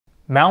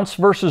Mounts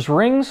versus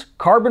rings,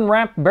 carbon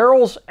wrapped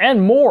barrels,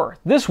 and more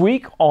this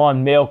week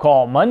on Mail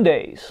Call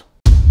Mondays.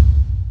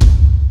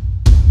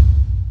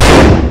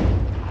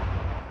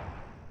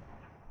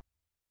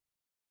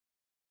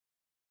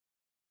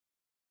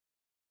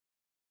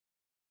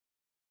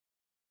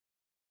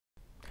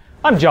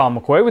 I'm John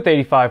McQuay with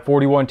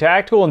 8541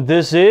 Tactical, and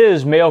this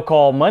is Mail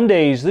Call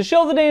Mondays, the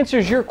show that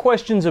answers your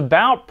questions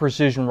about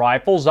precision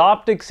rifles,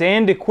 optics,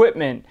 and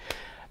equipment.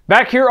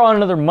 Back here on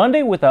another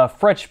Monday with a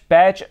fresh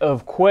batch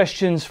of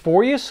questions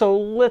for you, so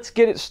let's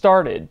get it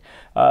started.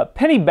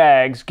 Penny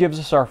Bags gives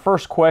us our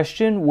first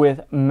question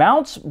with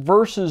mounts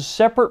versus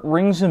separate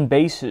rings and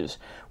bases.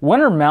 When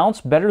are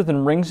mounts better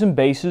than rings and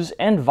bases,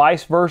 and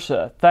vice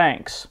versa?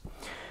 Thanks.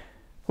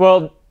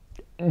 Well,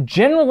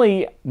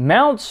 generally,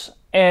 mounts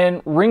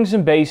and rings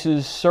and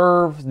bases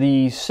serve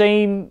the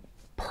same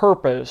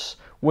purpose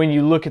when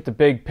you look at the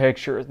big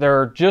picture.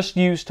 They're just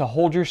used to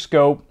hold your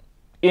scope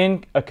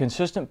in a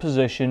consistent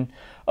position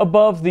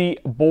above the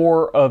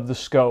bore of the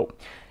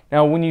scope.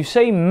 Now, when you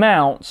say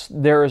mounts,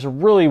 there is a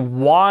really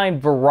wide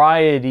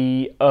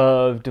variety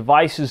of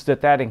devices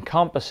that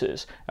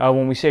encompasses.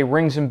 When we say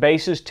rings and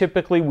bases,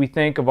 typically we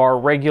think of our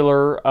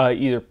regular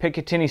either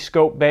Picatinny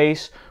scope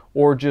base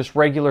or just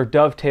regular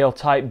dovetail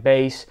type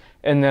base,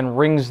 and then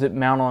rings that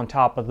mount on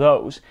top of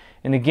those.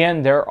 And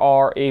again, there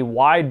are a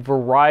wide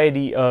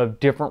variety of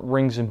different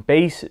rings and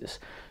bases.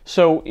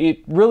 So it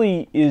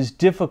really is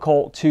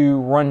difficult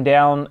to run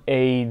down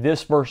a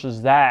this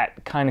versus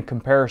that kind of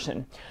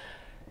comparison.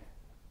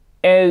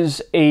 As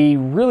a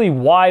really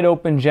wide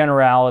open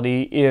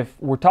generality, if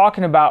we're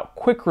talking about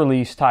quick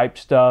release type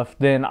stuff,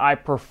 then I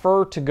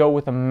prefer to go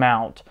with a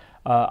mount.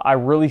 I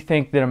really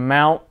think that a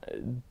mount,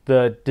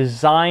 the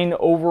design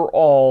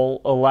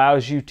overall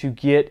allows you to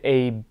get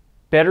a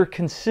better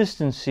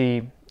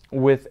consistency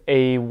with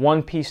a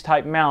one-piece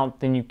type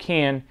mount than you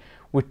can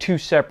with two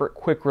separate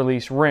quick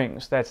release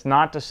rings. That's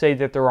not to say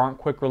that there aren't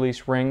quick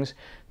release rings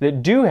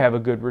that do have a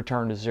good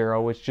return to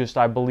zero. It's just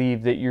I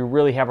believe that you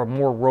really have a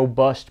more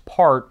robust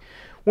part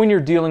when you're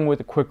dealing with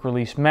a quick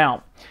release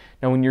mount.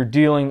 Now, when you're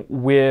dealing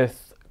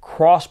with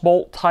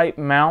crossbolt type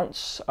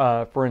mounts,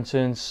 for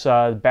instance,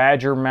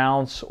 Badger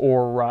mounts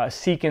or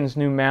Seekin's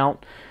new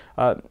mount,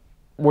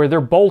 where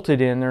they're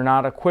bolted in, they're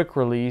not a quick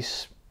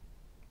release,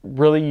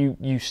 really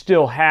you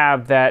still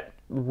have that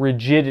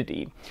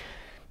rigidity.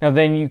 Now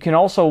then you can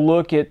also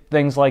look at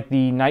things like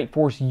the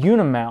Nightforce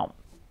Unimount,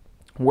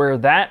 where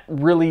that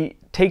really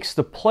takes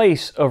the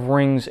place of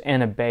rings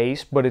and a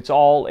base, but it's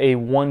all a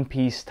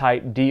one-piece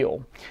type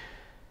deal.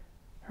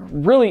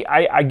 Really,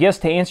 I guess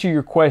to answer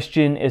your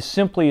question as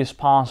simply as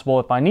possible,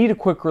 if I need a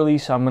quick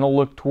release, I'm going to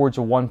look towards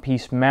a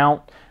one-piece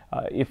mount.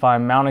 If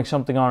I'm mounting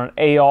something on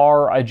an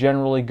AR, I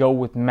generally go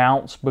with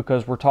mounts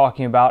because we're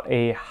talking about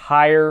a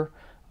higher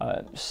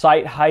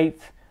sight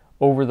height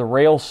over the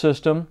rail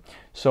system.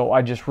 So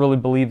I just really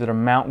believe that a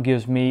mount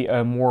gives me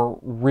a more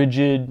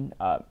rigid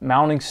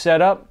mounting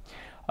setup.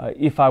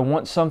 If I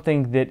want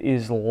something that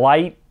is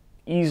light,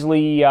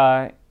 easy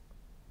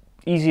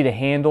to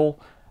handle,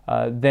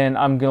 then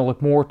I'm going to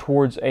look more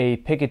towards a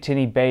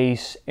Picatinny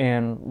base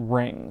and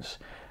rings.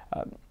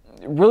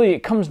 Really,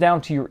 it comes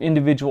down to your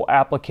individual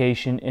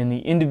application and the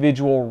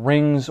individual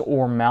rings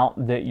or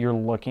mount that you're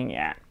looking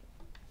at.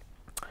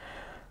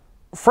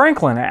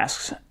 Franklin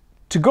asks,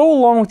 to go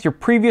along with your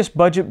previous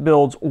budget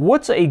builds,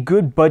 what's a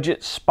good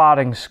budget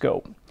spotting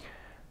scope?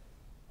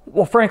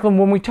 Well, Franklin,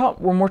 when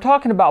we're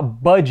talking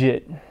about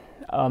budget,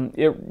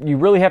 you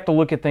really have to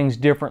look at things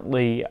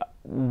differently.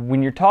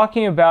 When you're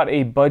talking about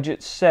a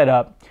budget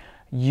setup,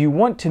 you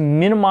want to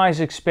minimize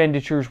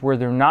expenditures where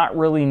they're not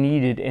really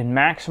needed and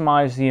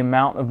maximize the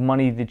amount of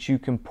money that you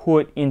can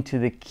put into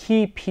the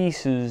key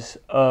pieces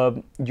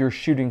of your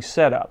shooting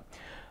setup.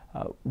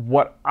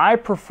 What I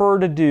prefer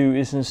to do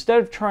is, instead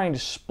of trying to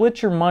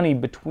split your money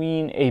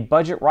between a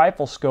budget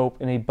rifle scope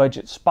and a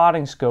budget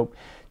spotting scope,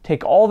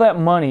 take all that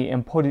money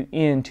and put it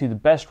into the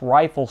best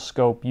rifle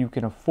scope you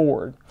can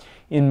afford.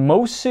 In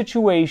most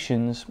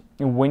situations,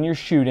 when you're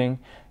shooting,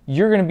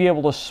 you're going to be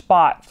able to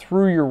spot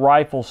through your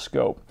rifle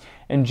scope.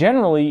 And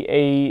generally,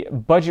 a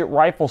budget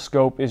rifle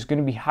scope is going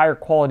to be higher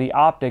quality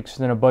optics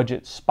than a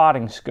budget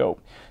spotting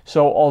scope.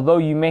 So although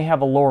you may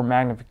have a lower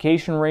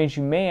magnification range,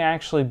 you may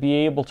actually be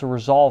able to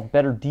resolve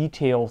better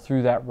detail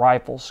through that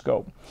rifle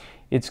scope.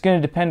 It's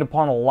going to depend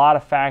upon a lot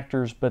of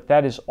factors, but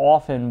that is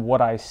often what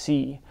I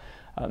see.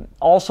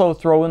 Also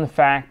throw in the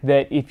fact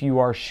that if you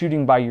are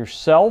shooting by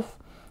yourself,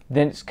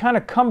 then it's kind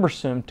of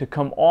cumbersome to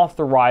come off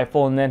the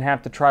rifle and then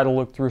have to try to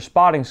look through a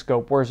spotting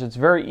scope, whereas it's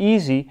very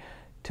easy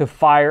to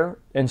fire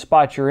and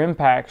spot your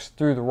impacts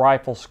through the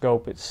rifle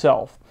scope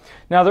itself.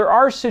 Now, there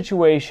are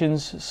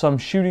situations, some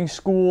shooting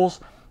schools,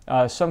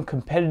 some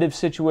competitive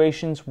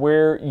situations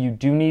where you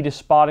do need a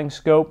spotting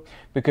scope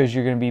because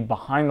you're going to be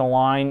behind the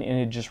line and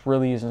it just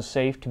really isn't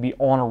safe to be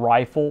on a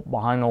rifle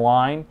behind the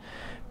line.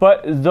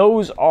 But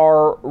those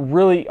are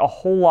really a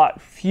whole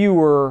lot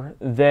fewer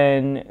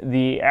than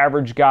the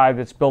average guy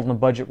that's building a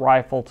budget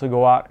rifle to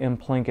go out and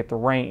plink at the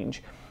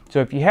range. So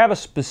if you have a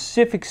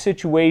specific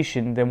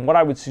situation, then what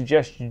I would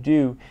suggest you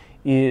do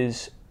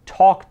is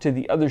talk to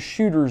the other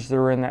shooters that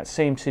are in that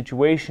same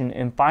situation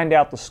and find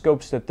out the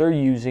scopes that they're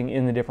using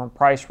in the different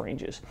price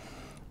ranges.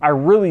 I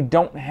really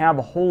don't have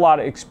a whole lot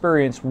of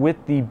experience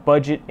with the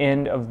budget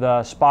end of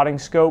the spotting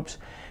scopes,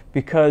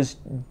 because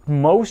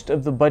most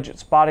of the budget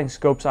spotting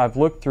scopes I've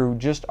looked through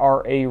just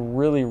are a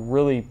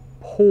really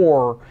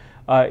poor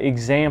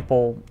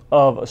example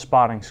of a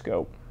spotting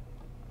scope.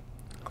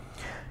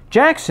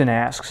 Jackson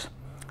asks,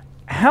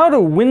 how do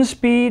wind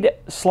speed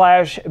 /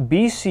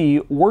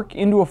 BC work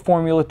into a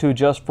formula to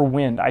adjust for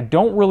wind? I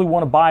don't really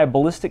want to buy a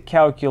ballistic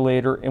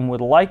calculator and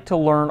would like to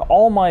learn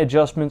all my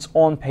adjustments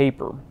on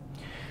paper.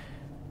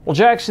 Well,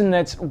 Jackson,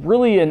 that's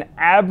really an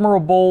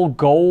admirable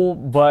goal,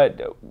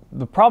 but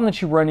the problem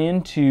that you run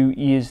into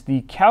is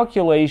the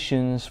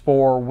calculations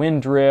for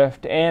wind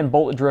drift and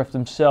bullet drift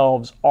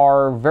themselves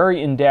are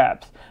very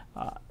in-depth.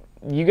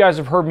 You guys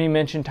have heard me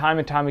mention time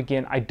and time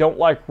again, I don't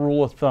like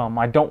rule of thumb.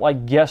 I don't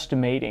like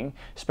guesstimating,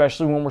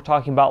 especially when we're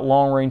talking about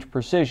long-range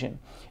precision.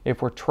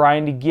 If we're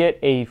trying to get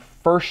a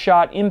first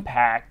shot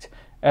impact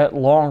at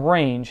long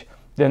range,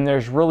 then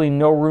there's really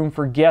no room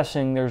for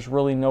guessing. There's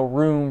really no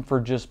room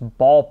for just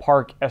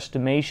ballpark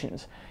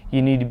estimations.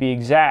 You need to be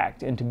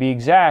exact, and to be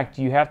exact,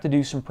 you have to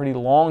do some pretty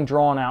long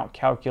drawn-out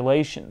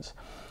calculations.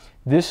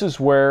 This is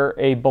where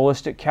a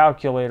ballistic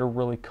calculator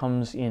really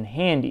comes in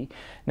handy.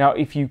 Now,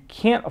 if you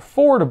can't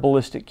afford a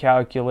ballistic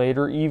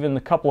calculator, even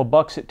the couple of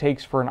bucks it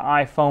takes for an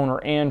iPhone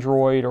or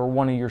Android or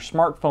one of your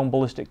smartphone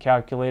ballistic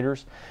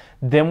calculators,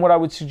 then what I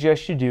would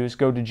suggest you do is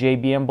go to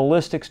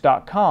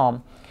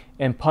jbmballistics.com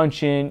and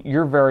punch in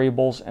your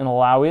variables and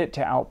allow it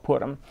to output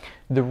them.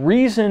 The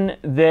reason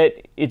that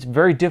it's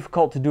very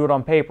difficult to do it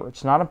on paper,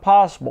 it's not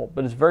impossible,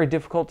 but it's very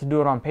difficult to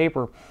do it on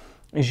paper,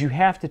 is you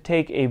have to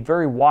take a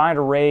very wide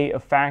array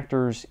of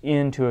factors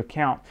into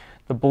account.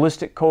 The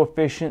ballistic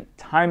coefficient,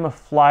 time of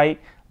flight,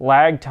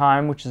 lag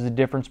time, which is the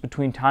difference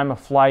between time of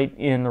flight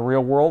in the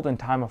real world and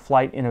time of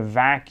flight in a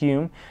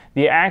vacuum,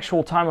 the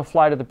actual time of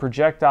flight of the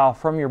projectile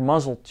from your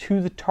muzzle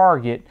to the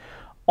target,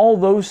 all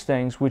those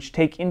things which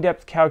take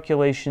in-depth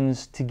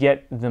calculations to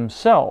get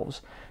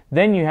themselves.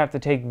 Then you have to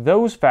take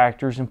those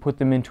factors and put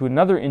them into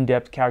another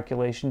in-depth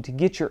calculation to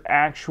get your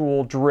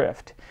actual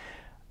drift.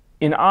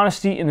 In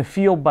honesty, in the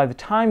field, by the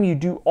time you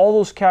do all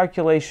those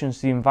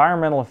calculations, the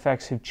environmental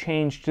effects have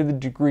changed to the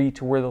degree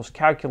to where those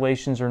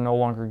calculations are no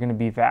longer going to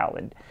be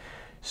valid.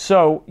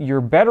 So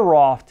you're better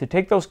off to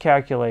take those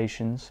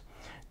calculations,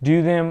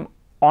 do them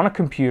on a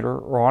computer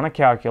or on a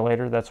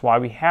calculator, that's why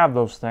we have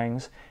those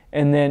things,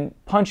 and then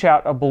punch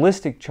out a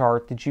ballistic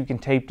chart that you can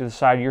tape to the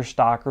side of your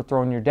stock or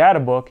throw in your data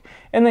book,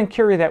 and then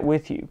carry that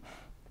with you.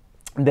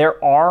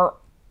 There are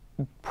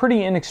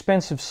pretty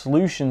inexpensive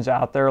solutions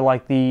out there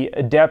like the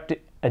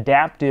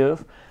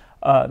adaptive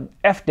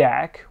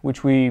FDAC,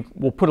 which we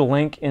will put a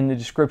link in the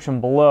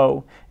description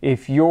below.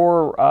 If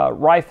your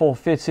rifle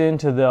fits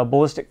into the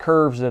ballistic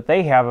curves that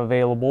they have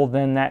available,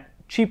 then that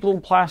cheap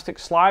little plastic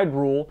slide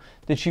rule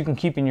that you can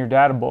keep in your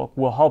data book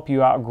will help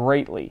you out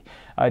greatly.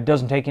 It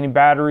doesn't take any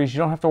batteries. You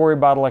don't have to worry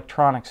about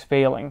electronics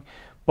failing.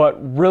 But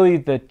really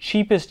the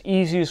cheapest,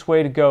 easiest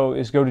way to go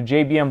is go to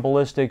JBM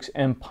Ballistics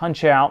and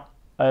punch out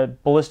a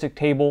ballistic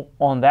table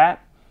on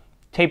that,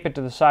 tape it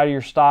to the side of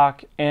your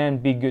stock,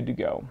 and be good to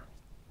go.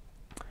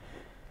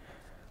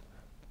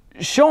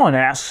 Sean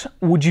asks,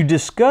 would you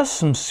discuss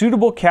some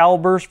suitable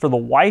calibers for the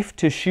wife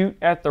to shoot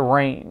at the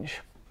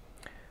range?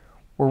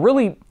 Well,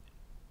 really,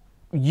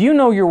 you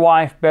know your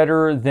wife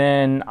better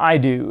than I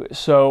do,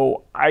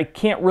 so I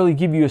can't really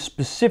give you a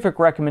specific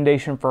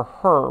recommendation for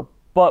her.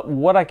 But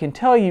what I can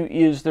tell you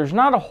is there's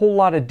not a whole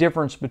lot of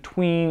difference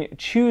between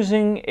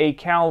choosing a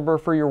caliber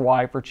for your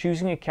wife or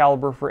choosing a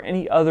caliber for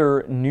any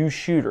other new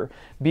shooter,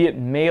 be it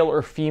male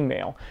or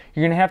female.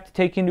 You're going to have to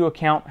take into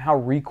account how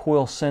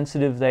recoil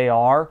sensitive they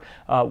are,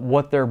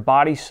 what their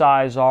body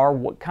size are,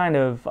 what kind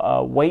of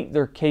weight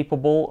they're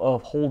capable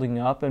of holding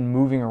up and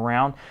moving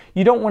around.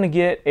 You don't want to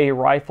get a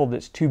rifle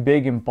that's too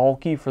big and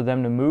bulky for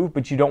them to move,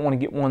 but you don't want to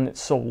get one that's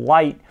so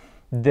light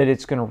that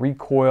it's going to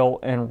recoil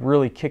and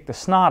really kick the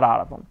snot out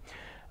of them.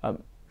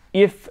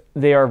 If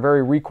they are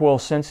very recoil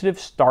sensitive,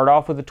 start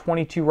off with a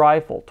 .22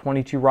 rifle.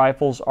 .22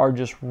 rifles are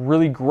just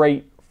really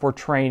great for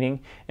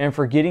training and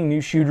for getting new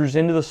shooters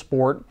into the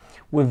sport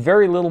with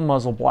very little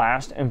muzzle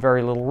blast and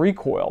very little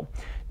recoil.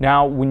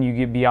 Now, when you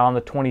get beyond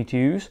the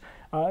 .22s,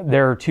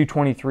 there are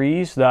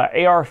 223s.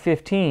 The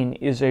AR-15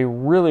 is a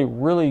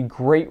really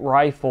great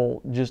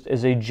rifle just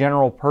as a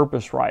general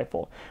purpose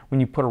rifle.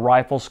 When you put a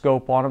rifle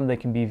scope on them, they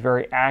can be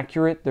very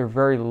accurate. They're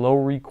very low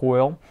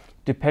recoil.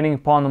 Depending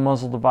upon the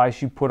muzzle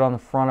device you put on the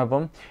front of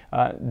them,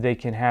 they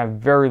can have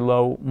very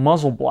low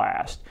muzzle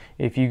blast.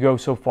 If you go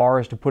so far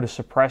as to put a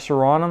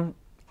suppressor on them,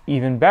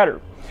 even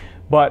better.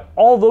 But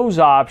all those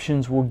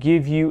options will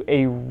give you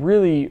a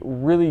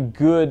really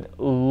good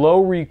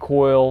low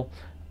recoil,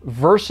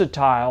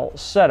 versatile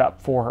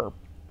setup for her.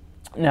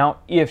 Now,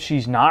 if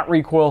she's not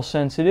recoil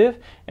sensitive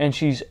and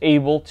she's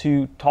able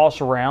to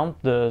toss around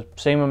the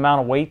same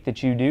amount of weight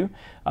that you do,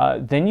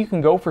 then you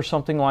can go for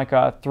something like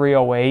a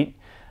 308.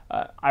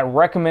 I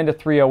recommend a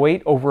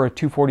 308 over a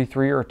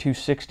 243 or a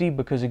 260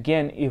 because,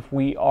 again, if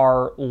we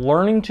are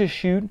learning to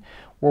shoot,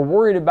 we're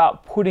worried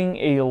about putting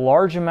a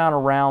large amount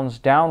of rounds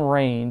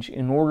downrange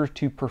in order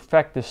to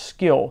perfect the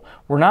skill.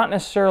 We're not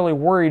necessarily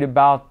worried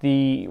about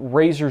the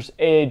razor's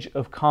edge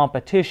of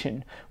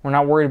competition. We're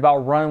not worried about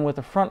running with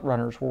the front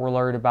runners. We're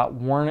worried about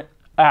We're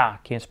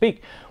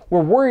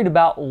worried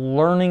about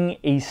learning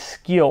a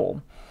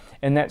skill.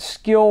 And that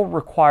skill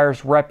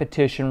requires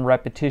repetition.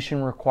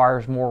 Repetition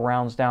requires more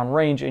rounds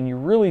downrange, and you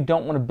really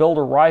don't want to build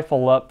a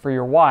rifle up for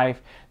your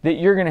wife that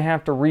you're going to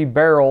have to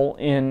rebarrel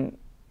in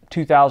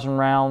 2,000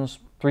 rounds,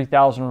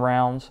 3,000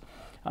 rounds,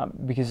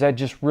 because that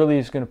just really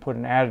is going to put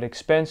an added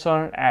expense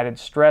on it, added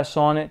stress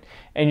on it,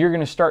 and you're going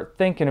to start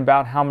thinking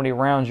about how many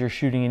rounds you're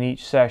shooting in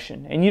each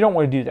session. And you don't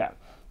want to do that.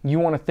 You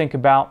want to think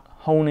about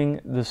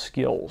honing the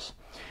skills.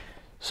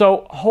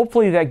 So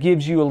hopefully that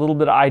gives you a little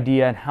bit of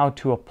idea on how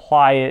to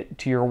apply it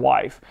to your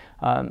wife.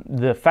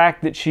 The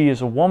fact that she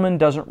is a woman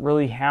doesn't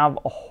really have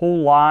a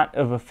whole lot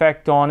of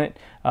effect on it.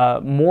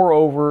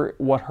 Moreover,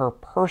 what her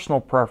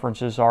personal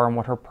preferences are and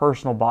what her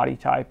personal body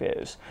type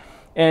is.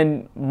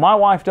 And my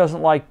wife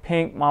doesn't like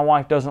pink, my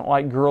wife doesn't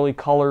like girly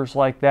colors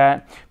like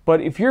that,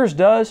 but if yours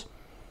does,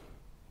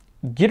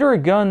 get her a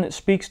gun that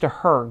speaks to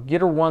her.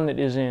 Get her one that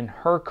is in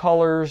her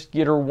colors,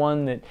 get her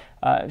one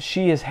that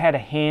she has had a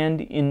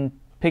hand in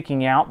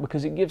picking out,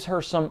 because it gives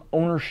her some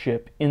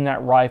ownership in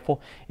that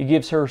rifle. It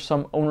gives her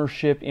some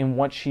ownership in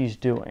what she's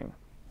doing.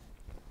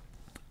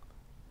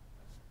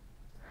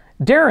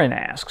 Darren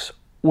asks,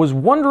 was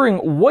wondering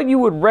what you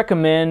would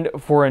recommend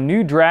for a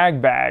new drag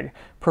bag,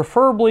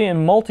 preferably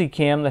in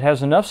multicam that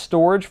has enough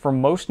storage for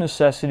most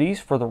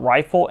necessities for the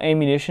rifle,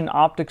 ammunition,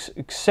 optics,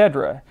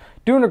 etc.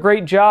 Doing a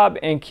great job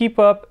and keep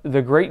up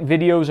the great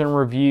videos and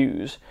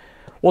reviews.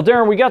 Well,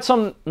 Darren, we got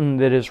something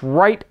that is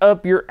right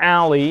up your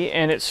alley,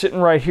 and it's sitting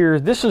right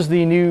here. This is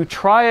the new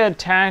Triad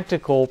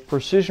Tactical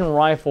Precision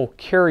Rifle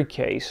Carry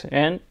Case,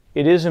 and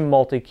it is in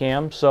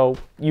multicam, so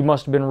you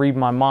must have been reading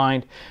my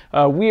mind.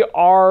 We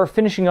are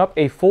finishing up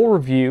a full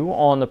review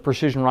on the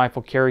Precision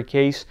Rifle Carry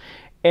Case,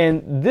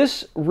 and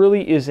this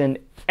really is an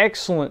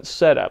excellent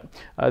setup.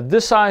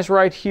 This size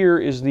right here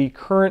is the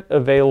current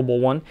available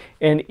one,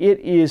 and it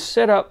is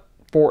set up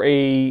for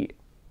a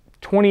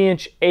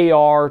 20-inch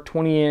AR,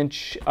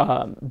 20-inch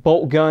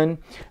bolt gun.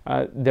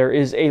 There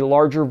is a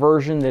larger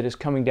version that is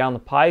coming down the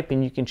pipe,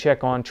 and you can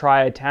check on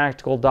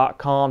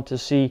triadtactical.com to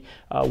see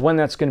when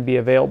that's going to be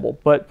available.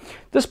 But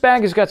this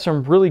bag has got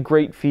some really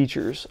great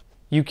features.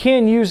 You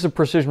can use the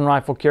Precision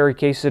Rifle Carry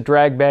Case as a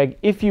drag bag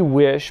if you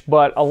wish,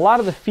 but a lot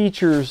of the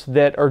features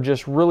that are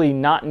just really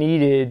not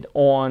needed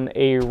on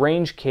a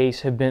range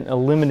case have been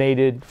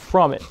eliminated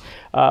from it.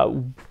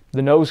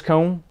 The nose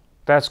cone,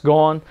 that's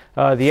gone.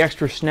 The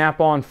extra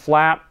snap-on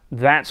flap,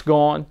 that's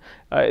gone.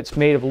 It's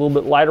made of a little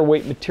bit lighter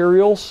weight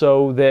material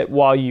so that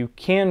while you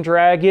can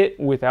drag it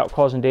without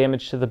causing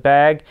damage to the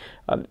bag,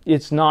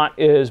 it's not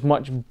as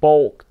much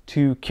bulk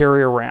to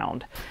carry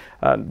around.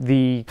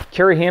 The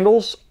carry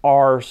handles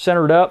are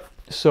centered up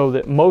so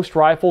that most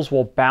rifles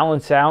will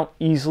balance out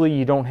easily.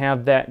 You don't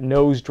have that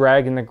nose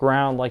dragging the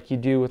ground like you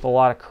do with a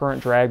lot of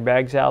current drag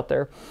bags out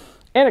there.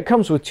 And it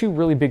comes with two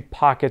really big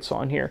pockets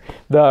on here.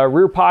 The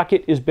rear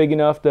pocket is big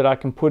enough that I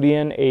can put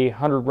in a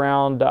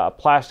 100-round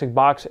plastic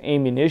box of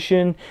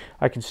ammunition.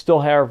 I can still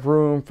have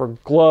room for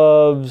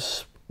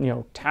gloves,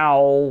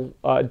 towel,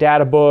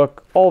 data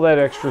book, all that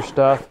extra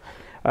stuff.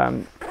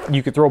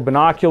 You could throw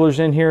binoculars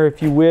in here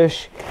if you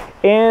wish.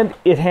 And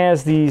it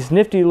has these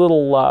nifty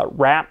little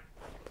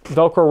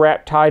Velcro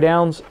wrap tie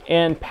downs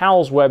and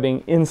Powell's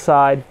webbing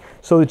inside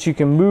so that you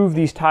can move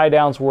these tie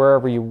downs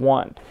wherever you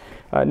want.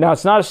 Now,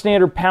 it's not a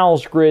standard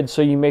Powell's grid,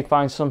 so you may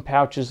find some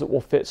pouches that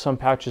will fit, some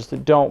pouches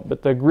that don't,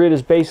 but the grid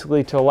is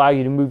basically to allow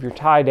you to move your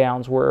tie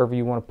downs wherever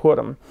you want to put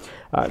them.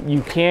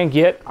 You can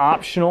get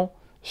optional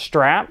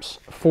straps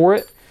for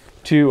it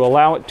to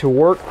allow it to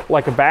work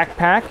like a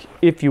backpack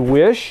if you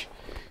wish.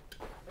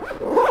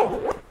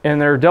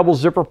 And there are double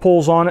zipper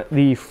pulls on it.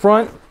 The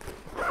front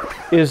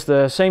is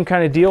the same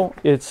kind of deal.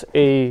 It's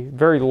a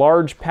very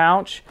large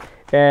pouch,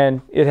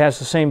 and it has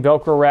the same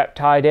Velcro wrap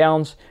tie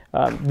downs.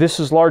 This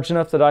is large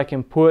enough that I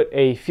can put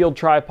a field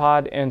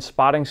tripod and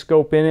spotting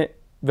scope in it,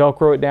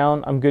 Velcro it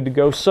down, I'm good to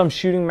go. Some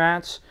shooting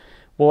mats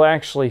will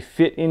actually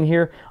fit in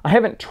here. I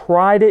haven't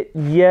tried it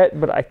yet,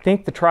 but I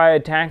think the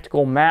Triad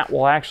Tactical mat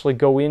will actually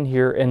go in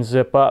here and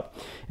zip up.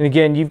 And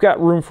again, you've got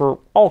room for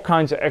all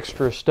kinds of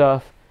extra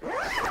stuff.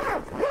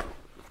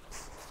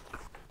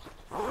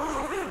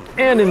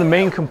 And in the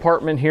main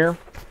compartment here,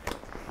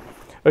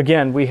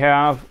 again, we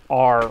have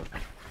our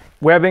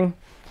webbing,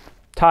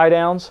 tie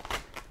downs,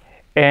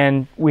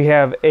 and we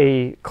have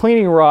a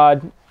cleaning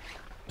rod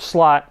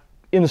slot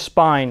in the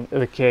spine of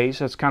the case.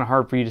 That's kind of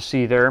hard for you to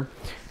see there.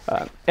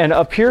 And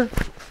up here,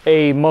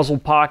 a muzzle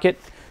pocket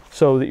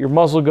so that your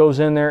muzzle goes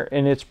in there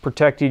and it's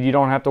protected. You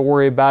don't have to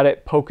worry about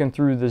it poking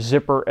through the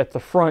zipper at the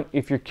front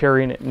if you're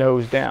carrying it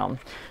nose down.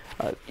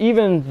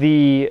 Even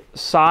the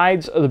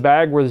sides of the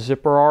bag where the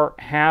zipper are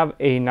have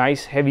a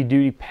nice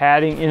heavy-duty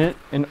padding in it,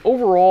 and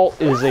overall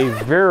is a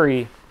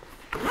very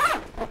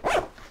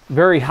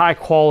very high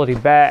quality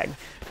bag.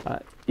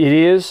 It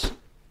is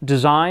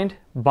designed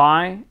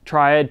by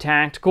Triad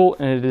Tactical,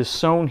 and it is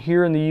sewn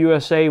here in the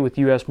USA with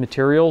US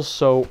materials,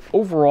 so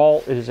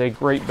overall it is a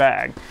great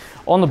bag.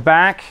 On the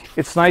back,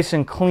 it's nice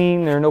and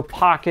clean. There are no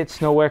pockets,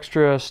 no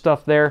extra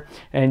stuff there,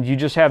 and you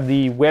just have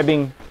the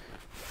webbing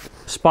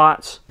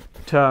spots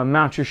to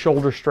mount your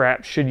shoulder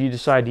straps should you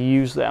decide to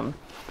use them.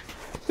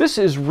 This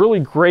is really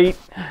great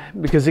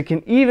because it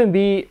can even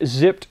be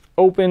zipped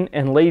open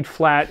and laid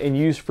flat and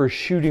used for a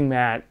shooting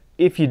mat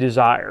if you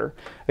desire.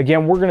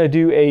 Again, we're going to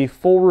do a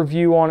full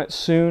review on it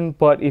soon,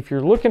 but if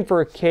you're looking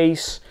for a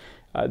case,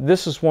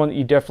 this is one that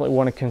you definitely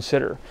want to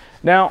consider.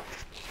 Now,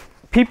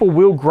 people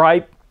will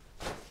gripe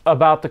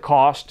about the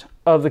cost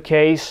of the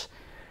case.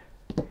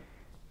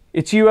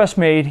 It's US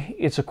made,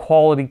 it's a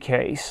quality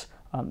case.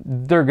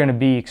 They're going to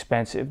be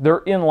expensive. They're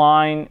in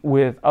line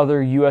with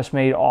other US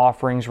made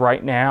offerings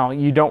right now.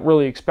 You don't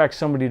really expect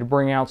somebody to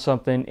bring out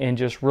something and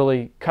just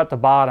really cut the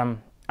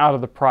bottom out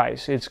of the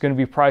price. It's going to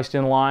be priced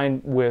in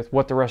line with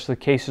what the rest of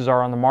the cases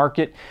are on the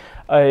market.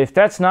 If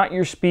that's not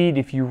your speed,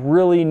 if you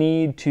really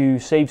need to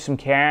save some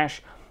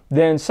cash,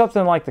 then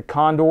something like the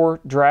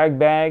Condor drag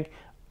bag,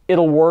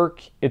 it'll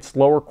work. It's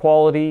lower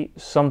quality.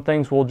 Some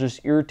things will just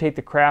irritate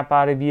the crap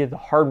out of you. The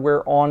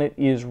hardware on it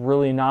is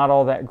really not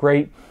all that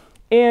great.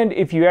 And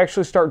if you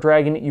actually start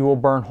dragging it, you will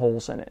burn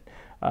holes in it.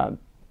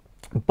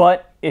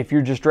 But if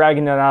you're just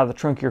dragging it out of the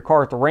trunk of your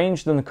car at the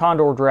range, then the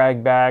Condor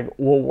drag bag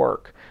will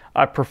work.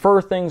 I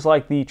prefer things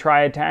like the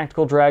Triad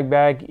Tactical drag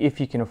bag if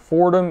you can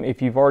afford them,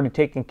 if you've already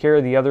taken care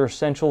of the other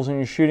essentials in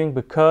your shooting,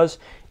 because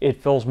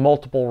it fills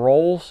multiple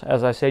roles.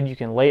 As I said, you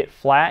can lay it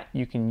flat,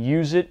 you can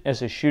use it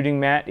as a shooting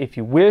mat if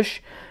you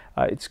wish.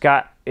 It's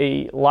got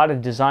a lot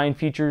of design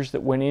features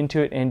that went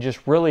into it and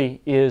just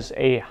really is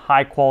a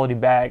high quality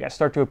bag. I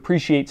start to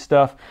appreciate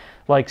stuff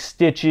like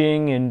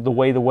stitching and the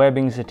way the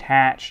webbing's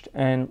attached,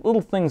 and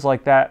little things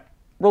like that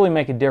really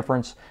make a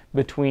difference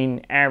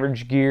between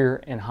average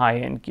gear and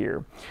high-end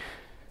gear.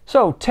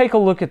 So take a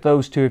look at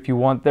those two if you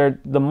want.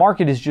 The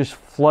market is just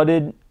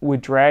flooded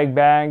with drag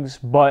bags,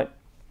 but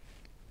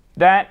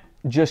that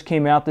just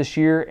came out this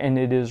year and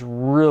it is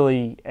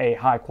really a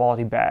high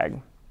quality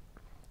bag.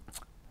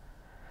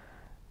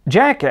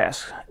 Jack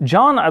asks,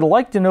 John, I'd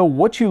like to know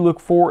what you look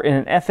for in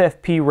an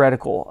FFP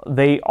reticle.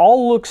 They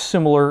all look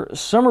similar,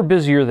 some are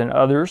busier than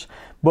others,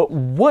 but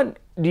what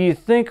do you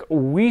think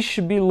we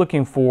should be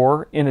looking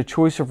for in a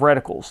choice of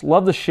reticles?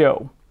 Love the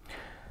show.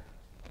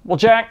 Well,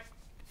 Jack,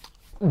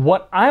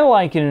 what I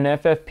like in an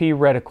FFP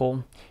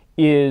reticle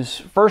is,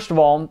 first of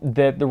all,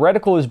 that the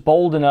reticle is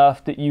bold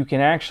enough that you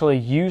can actually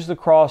use the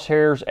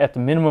crosshairs at the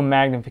minimum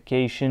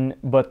magnification,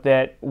 but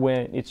that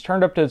when it's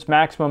turned up to its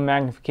maximum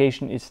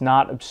magnification, it's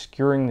not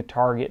obscuring the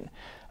target.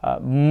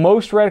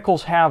 Most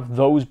reticles have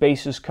those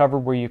bases covered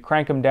where you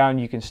crank them down,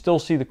 you can still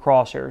see the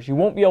crosshairs. You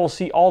won't be able to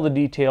see all the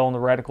detail in the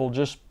reticle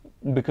just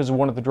because of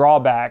one of the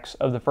drawbacks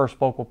of the first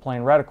focal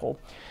plane reticle.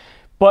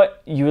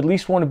 But you at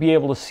least want to be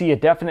able to see a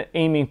definite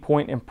aiming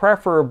point, and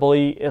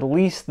preferably at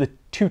least the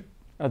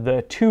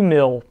 2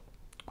 mil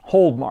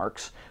hold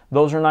marks.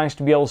 Those are nice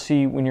to be able to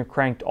see when you're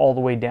cranked all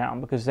the way down,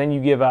 because then you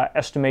give an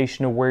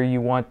estimation of where you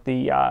want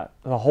the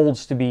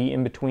holds to be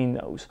in between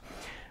those.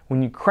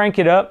 When you crank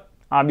it up,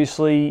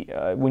 obviously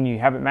when you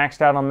have it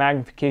maxed out on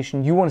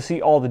magnification, you want to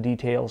see all the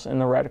details in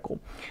the reticle.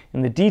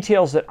 And the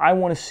details that I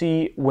want to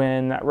see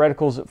when that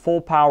reticle is at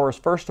full power is,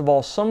 first of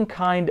all, some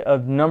kind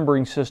of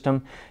numbering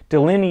system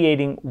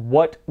delineating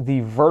what the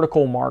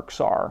vertical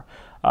marks are.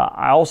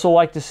 I also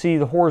like to see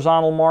the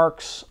horizontal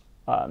marks,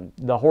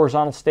 the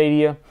horizontal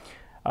stadia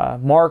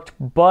marked,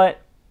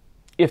 but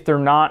if they're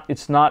not,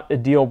 it's not a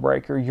deal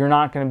breaker. You're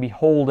not going to be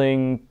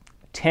holding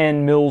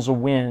 10 mils of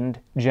wind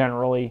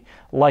generally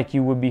like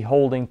you would be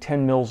holding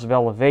 10 mils of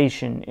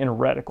elevation in a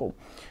reticle.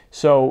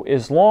 So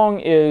as long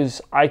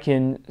as I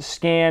can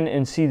scan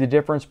and see the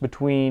difference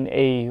between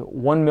a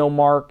 1 mil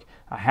mark,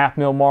 a half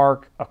mil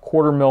mark, a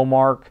quarter mil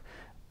mark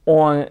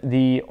on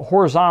the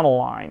horizontal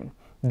line,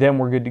 then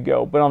we're good to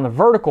go. But on the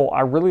vertical,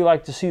 I really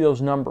like to see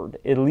those numbered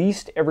at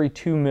least every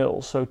 2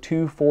 mils, so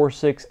 2, 4,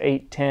 6,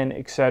 8, 10,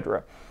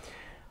 etc.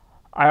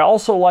 I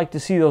also like to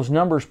see those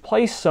numbers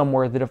placed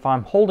somewhere that if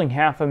I'm holding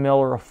half a mil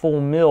or a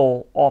full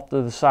mil off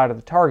to the side of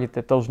the target,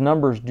 that those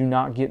numbers do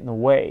not get in the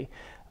way.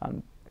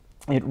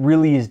 It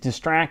really is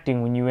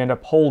distracting when you end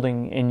up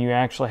holding and you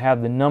actually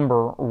have the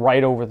number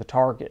right over the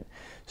target.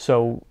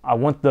 So I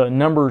want the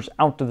numbers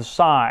out to the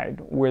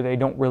side where they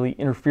don't really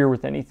interfere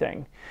with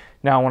anything.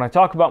 Now, when I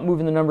talk about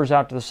moving the numbers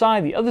out to the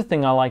side, the other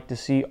thing I like to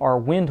see are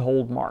wind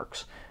hold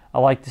marks. I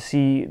like to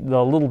see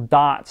the little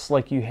dots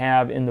like you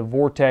have in the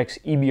Vortex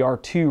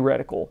EBR2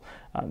 reticle.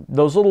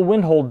 Those little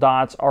wind hold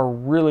dots are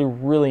really,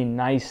 really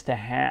nice to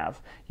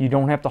have. You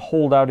don't have to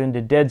hold out into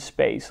dead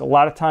space. A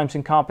lot of times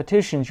in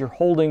competitions, you're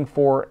holding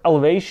for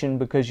elevation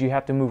because you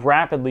have to move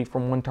rapidly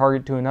from one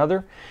target to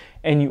another.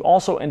 And you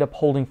also end up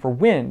holding for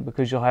wind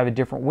because you'll have a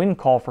different wind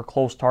call for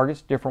close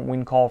targets, different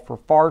wind call for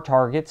far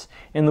targets,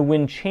 and the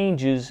wind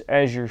changes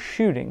as you're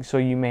shooting. So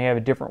you may have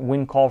a different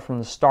wind call from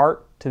the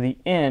start to the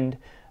end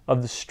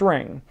of the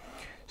string.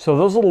 So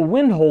those little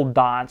wind hold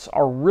dots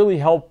are really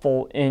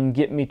helpful in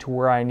getting me to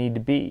where I need to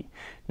be.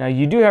 Now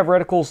you do have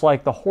reticles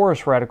like the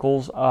Horus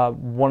reticles.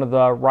 One of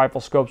the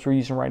rifle scopes we're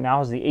using right now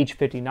has the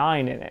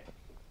H59 in it.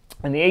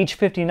 And the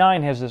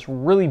H59 has this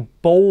really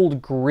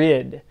bold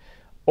grid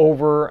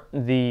over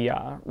the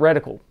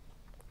reticle.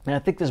 And I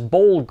think this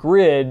bold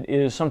grid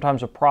is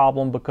sometimes a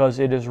problem because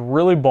it is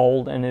really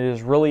bold and it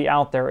is really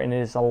out there and it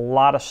is a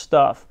lot of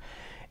stuff.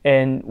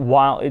 And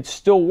while it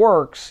still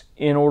works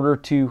in order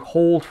to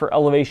hold for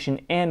elevation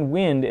and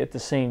wind at the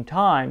same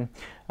time,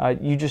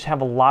 you just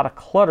have a lot of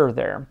clutter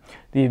there.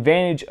 The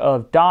advantage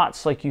of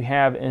dots like you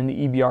have in the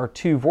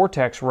EBR2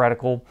 Vortex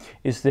reticle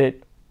is that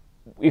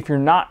if you're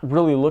not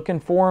really looking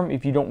for them,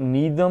 if you don't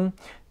need them,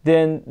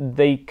 then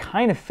they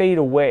kind of fade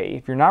away.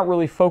 If you're not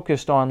really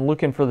focused on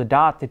looking for the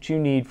dot that you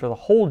need for the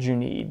hold you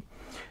need,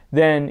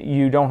 then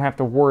you don't have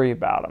to worry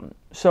about them.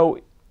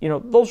 So, you know,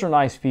 those are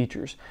nice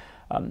features.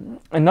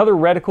 Another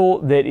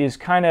reticle that is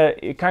kind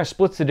of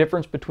splits the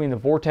difference between the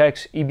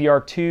Vortex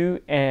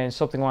EBR2 and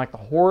something like the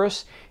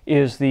Horus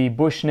is the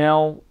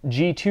Bushnell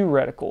G2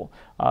 reticle.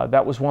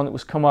 That was one that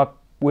was come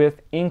up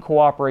with in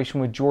cooperation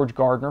with George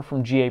Gardner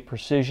from GA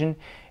Precision,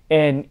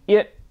 and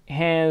it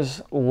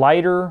has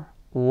lighter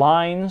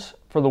lines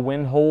for the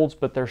wind holds,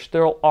 but there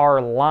still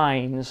are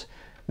lines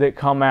that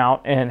come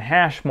out and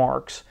hash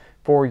marks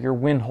for your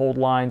wind hold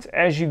lines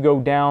as you go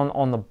down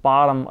on the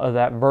bottom of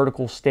that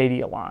vertical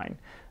stadia line.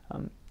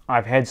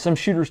 I've had some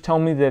shooters tell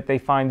me that they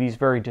find these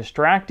very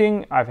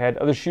distracting. I've had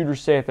other shooters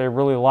say that they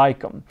really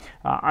like them.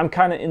 I'm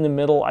kind of in the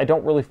middle. I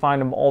don't really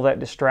find them all that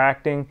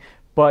distracting,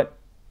 but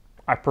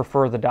I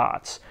prefer the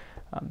dots.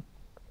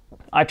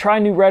 I try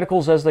new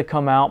reticles as they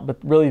come out, but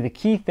really the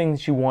key thing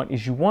that you want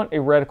is you want a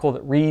reticle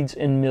that reads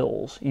in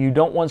mils. You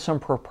don't want some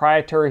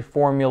proprietary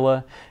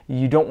formula.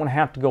 You don't want to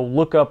have to go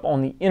look up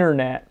on the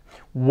internet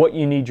what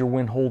you need your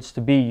wind holds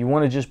to be. You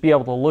want to just be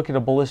able to look at a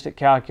ballistic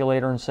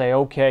calculator and say,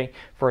 okay,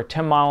 for a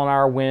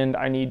 10-mile-an-hour wind,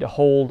 I need to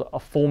hold a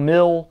full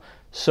mil.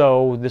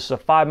 So this is a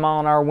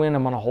 5-mile-an-hour wind,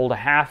 I'm going to hold a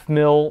half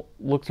mil.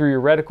 Look through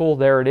your reticle,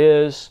 there it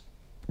is,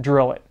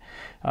 drill it.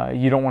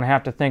 You don't want to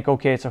have to think,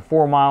 okay, it's a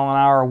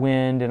 4-mile-an-hour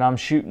wind and I'm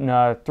shooting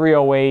a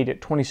 308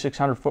 at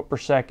 2,600 foot per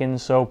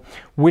second. So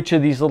which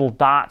of these little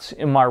dots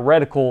in my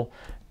reticle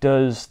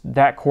does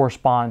that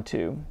correspond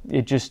to?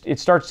 It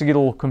starts to get a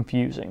little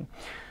confusing.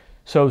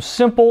 So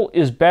simple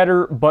is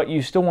better, but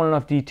you still want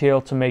enough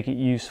detail to make it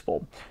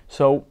useful.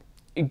 So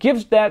it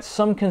gives that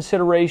some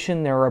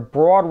consideration. There are a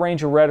broad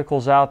range of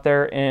reticles out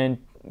there, and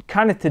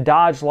kind of to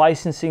dodge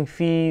licensing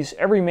fees,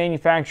 every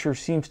manufacturer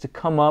seems to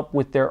come up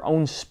with their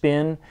own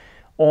spin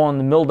on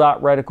the mil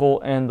dot reticle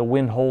and the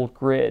wind hold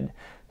grid.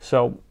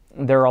 So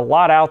there are a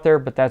lot out there,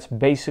 but that's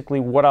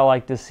basically what I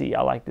like to see.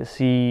 I like to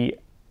see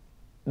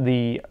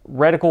the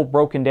reticle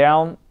broken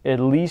down at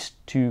least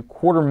to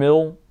 1/4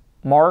 mil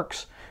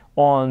marks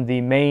on the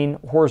main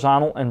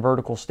horizontal and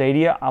vertical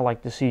stadia. I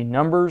like to see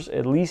numbers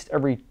at least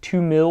every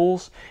 2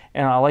 mils,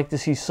 and I like to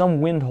see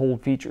some wind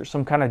hold features,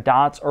 some kind of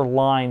dots or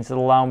lines that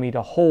allow me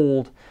to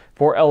hold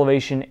for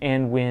elevation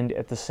and wind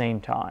at the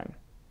same time.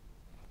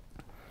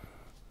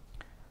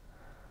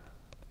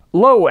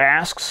 Lowe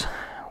asks,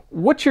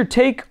 what's your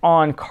take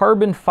on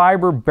carbon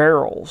fiber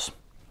barrels?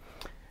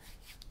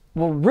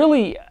 Well,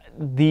 really,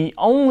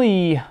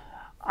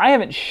 I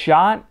haven't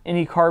shot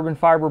any carbon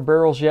fiber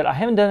barrels yet. I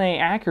haven't done any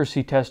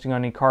accuracy testing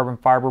on any carbon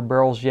fiber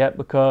barrels yet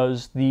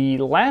because the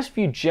last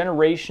few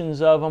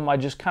generations of them I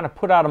just kind of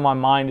put out of my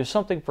mind as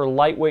something for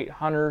lightweight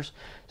hunters,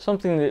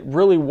 something that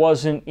really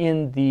wasn't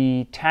in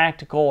the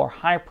tactical or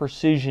high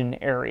precision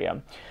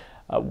area.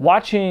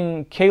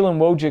 Watching Kalen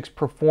Wojcik's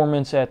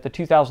performance at the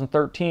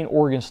 2013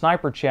 Oregon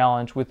Sniper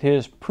Challenge with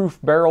his proof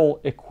barrel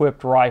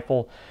equipped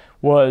rifle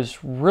was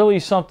really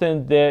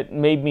something that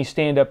made me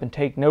stand up and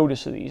take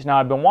notice of these. Now,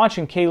 I've been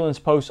watching Kalen's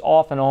posts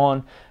off and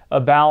on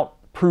about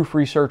proof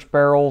research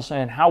barrels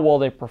and how well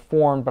they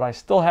perform, but I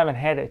still haven't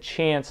had a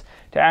chance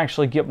to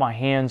actually get my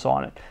hands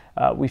on it.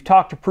 We've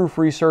talked to Proof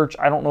Research.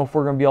 I don't know if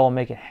we're going to be able to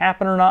make it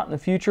happen or not in the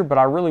future, but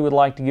I really would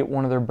like to get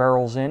one of their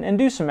barrels in and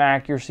do some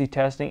accuracy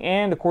testing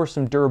and, of course,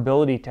 some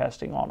durability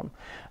testing on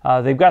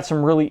them. They've got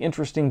some really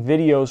interesting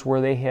videos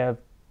where they have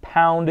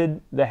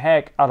pounded the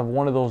heck out of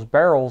one of those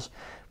barrels,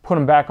 put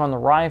them back on the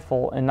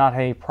rifle, and not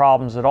have any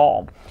problems at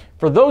all.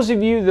 For those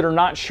of you that are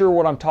not sure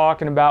what I'm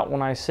talking about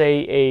when I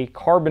say a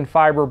carbon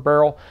fiber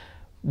barrel,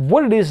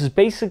 what it is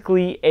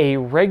basically a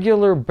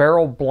regular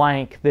barrel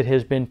blank that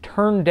has been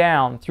turned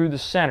down through the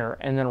center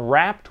and then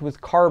wrapped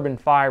with carbon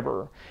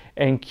fiber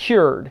and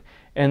cured.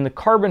 And the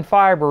carbon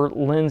fiber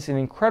lends an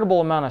incredible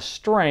amount of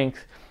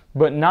strength,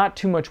 but not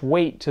too much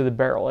weight to the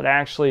barrel. It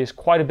actually is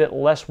quite a bit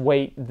less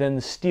weight than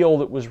the steel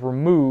that was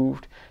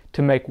removed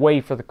to make way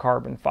for the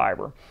carbon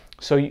fiber.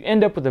 So you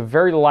end up with a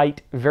very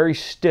light, very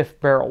stiff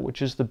barrel,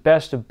 which is the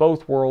best of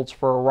both worlds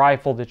for a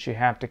rifle that you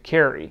have to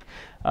carry.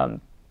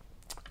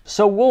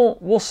 So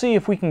we'll see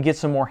if we can get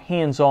some more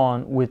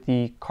hands-on with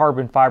the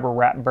carbon fiber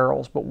wrap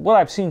barrels. But what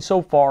I've seen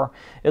so far,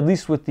 at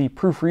least with the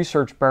Proof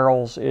Research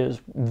barrels,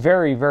 is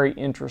very, very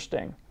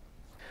interesting.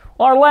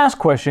 Well, our last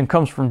question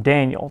comes from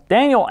Daniel.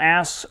 Daniel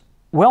asks,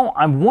 Well,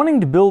 I'm wanting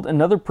to build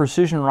another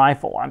precision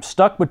rifle. I'm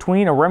stuck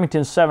between a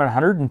Remington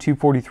 700 and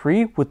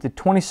 243 with the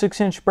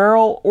 26-inch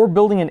barrel, or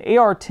building an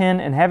AR-10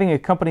 and having a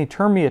company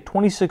turn me a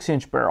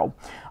 26-inch barrel.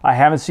 I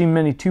haven't seen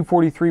many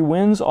 243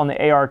 wins on the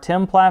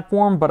AR-10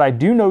 platform, but I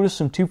do notice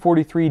some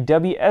 243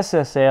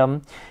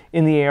 WSSM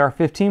in the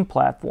AR-15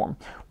 platform.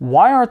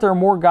 Why aren't there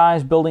more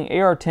guys building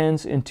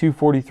AR-10s in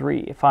 243?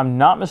 If I'm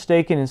not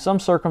mistaken, in some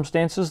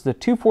circumstances, the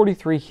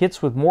 243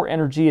 hits with more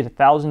energy at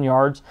 1,000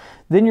 yards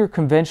than your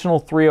conventional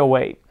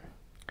 308.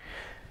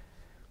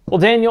 Well,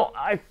 Daniel,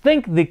 I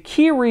think the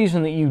key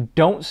reason that you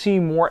don't see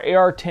more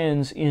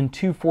AR-10s in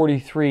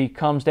 243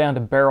 comes down to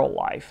barrel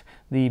life.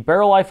 The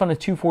barrel life on a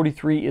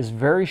 243 is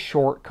very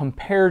short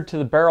compared to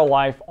the barrel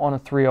life on a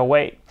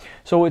 308.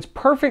 So it's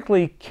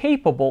perfectly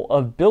capable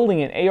of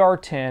building an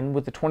AR-10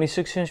 with a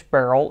 26-inch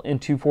barrel in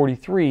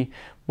 243,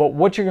 but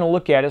what you're going to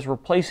look at is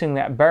replacing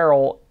that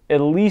barrel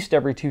at least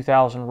every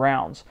 2,000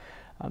 rounds.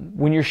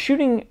 When you're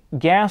shooting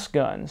gas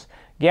guns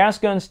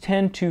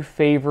tend to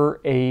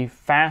favor a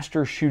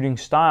faster shooting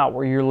style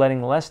where you're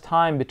letting less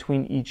time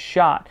between each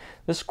shot.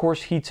 This, of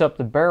course, heats up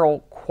the barrel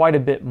quite a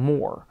bit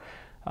more.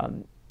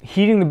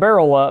 Heating the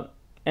barrel up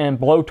and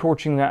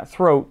blowtorching that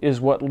throat is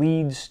what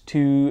leads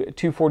to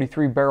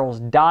 243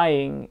 barrels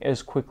dying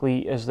as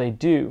quickly as they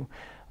do.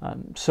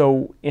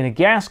 So in a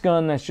gas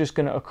gun, that's just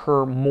going to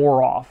occur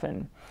more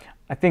often.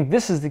 I think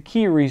this is the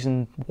key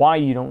reason why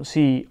you don't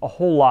see a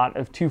whole lot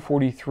of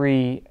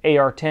 243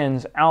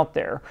 AR-10s out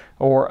there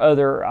or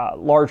other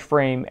large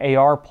frame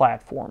AR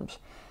platforms.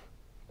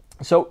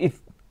 So if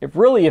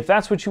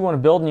that's what you want to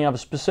build and you have a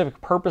specific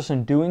purpose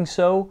in doing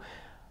so,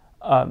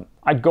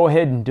 I'd go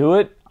ahead and do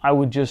it. I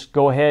would just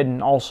go ahead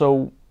and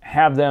also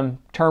have them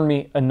turn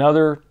me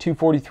another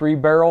 243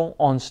 barrel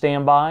on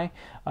standby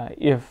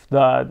if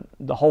the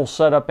whole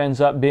setup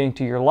ends up being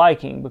to your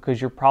liking, because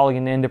you're probably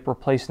going to end up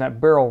replacing that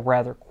barrel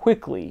rather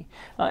quickly.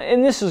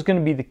 And this is going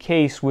to be the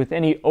case with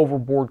any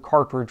overboard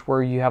cartridge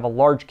where you have a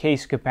large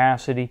case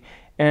capacity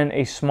and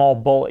a small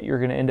bullet. You're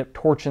going to end up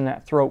torching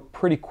that throat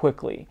pretty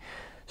quickly.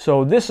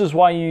 So this is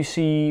why you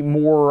see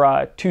more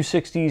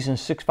 260s and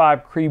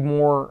 6.5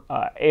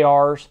 Creedmoor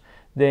ARs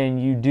than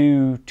you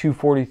do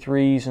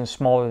 243s and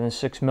smaller than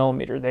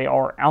 6mm. They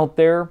are out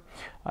there.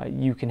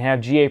 You can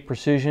have GA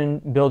Precision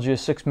build you a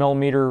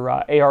 6mm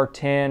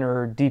AR-10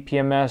 or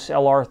DPMS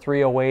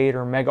LR308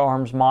 or Mega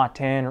Arms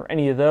Ma-10 or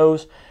any of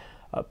those,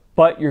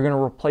 but you're going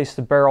to replace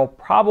the barrel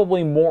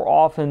probably more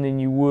often than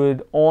you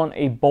would on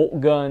a bolt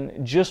gun,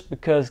 just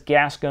because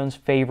gas guns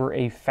favor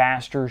a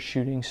faster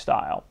shooting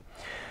style.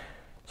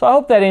 So I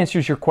hope that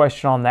answers your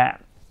question on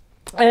that.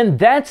 And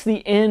that's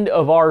the end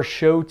of our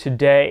show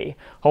today.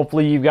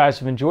 Hopefully you guys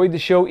have enjoyed the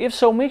show. If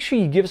so, make sure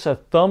you give us a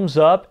thumbs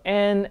up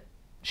and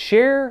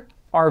share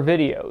our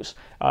videos.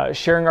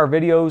 Sharing our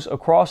videos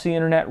across the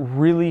internet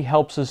really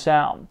helps us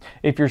out.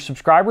 If you're a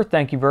subscriber,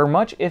 thank you very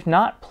much. If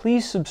not,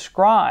 please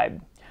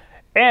subscribe.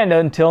 And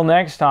until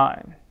next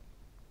time,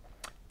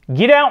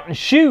 get out and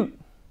shoot!